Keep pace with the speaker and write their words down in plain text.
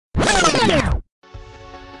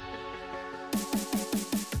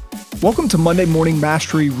Welcome to Monday Morning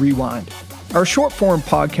Mastery Rewind, our short-form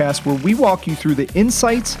podcast where we walk you through the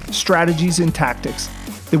insights, strategies, and tactics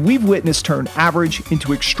that we've witnessed turn average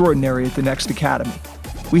into extraordinary at the Next Academy.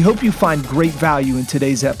 We hope you find great value in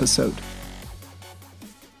today's episode.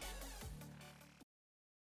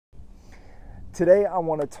 Today, I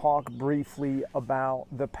want to talk briefly about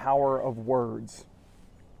the power of words.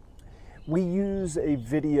 We use a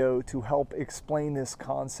video to help explain this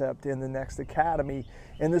concept in the Next Academy,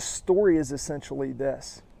 and the story is essentially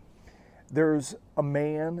this. There's a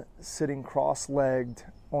man sitting cross-legged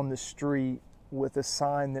on the street with a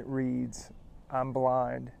sign that reads, "I'm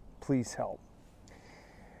blind, please help."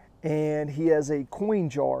 And he has a coin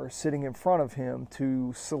jar sitting in front of him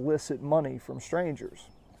to solicit money from strangers.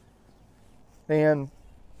 And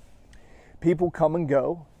people come and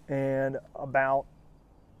go, and about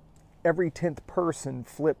every 10th person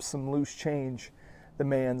flips some loose change the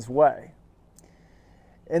man's way.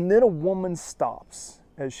 And then a woman stops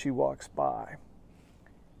as she walks by.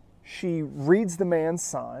 She reads the man's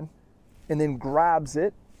sign and then grabs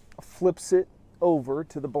it, flips it over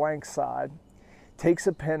to the blank side, takes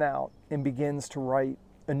a pen out, and begins to write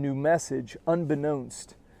a new message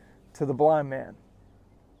unbeknownst to the blind man.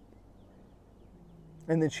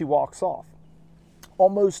 And then she walks off.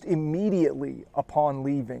 Almost immediately upon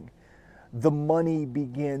leaving, the money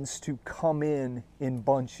begins to come in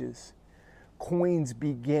bunches. Coins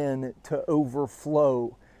begin to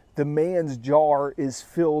overflow. The man's jar is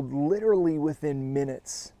filled literally within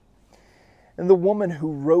minutes. And the woman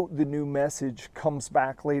who wrote the new message comes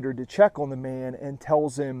back later to check on the man and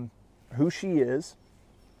tells him who she is,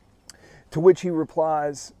 to which he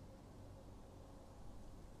replies,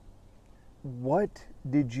 "What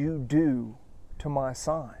did you do to my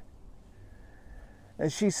sign?" And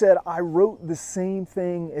she said, "I wrote the same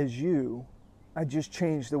thing as you, I just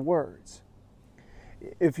changed the words."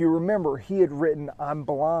 If you remember, he had written, "I'm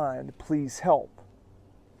blind, please help."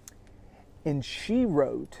 And she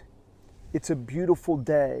wrote, "It's a beautiful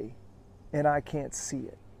day and I can't see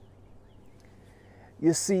it."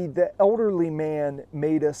 You see, the elderly man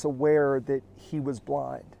made us aware that he was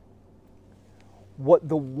blind. What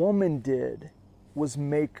the woman did was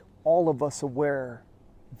make all of us aware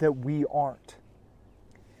that we aren't.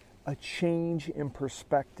 A change in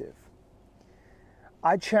perspective.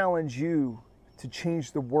 I challenge you to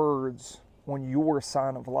change the words on your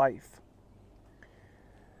sign of life.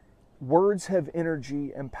 Words have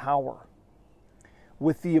energy and power,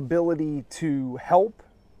 with the ability to help,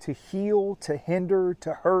 to heal, to hinder,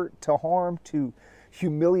 to hurt, to harm, to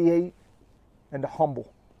humiliate, and to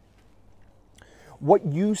humble. What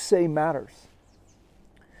you say matters.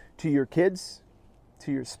 To your kids,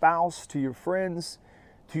 to your spouse, to your friends,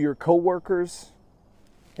 to your coworkers,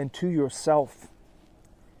 and to yourself.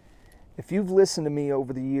 If you've listened to me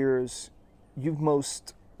over the years, you've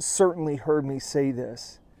most certainly heard me say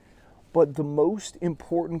this, but the most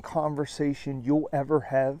important conversation you'll ever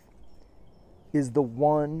have is the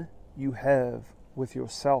one you have with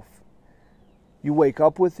yourself. You wake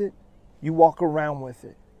up with it, you walk around with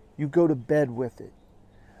it, you go to bed with it.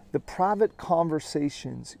 The private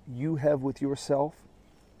conversations you have with yourself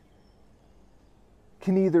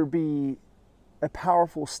can either be a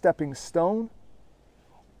powerful stepping stone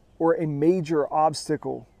or a major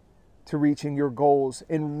obstacle to reaching your goals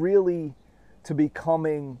and really to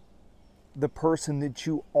becoming the person that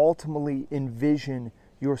you ultimately envision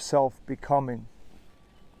yourself becoming.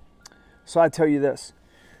 So I tell you this,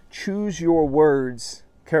 choose your words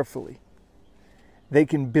carefully. They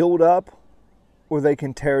can build up or they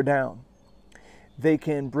can tear down. They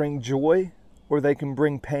can bring joy or they can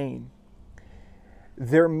bring pain.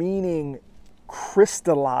 Their meaning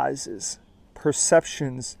crystallizes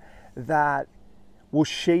perceptions that will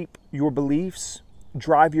shape your beliefs,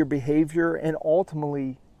 drive your behavior, and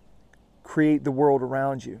ultimately create the world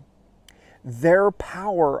around you. Their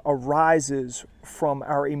power arises from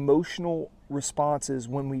our emotional responses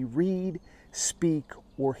when we read, speak,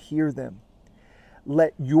 or hear them.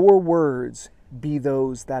 Let your words be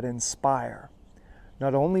those that inspire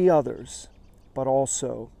not only others, but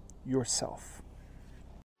also yourself.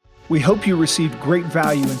 We hope you received great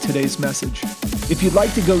value in today's message. If you'd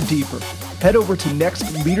like to go deeper, head over to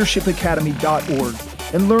nextleadershipacademy.org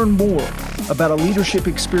and learn more about a leadership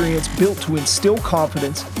experience built to instill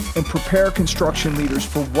confidence and prepare construction leaders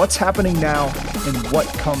for what's happening now and what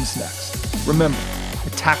comes next. Remember,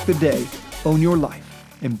 attack the day, own your life,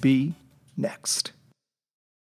 and be next.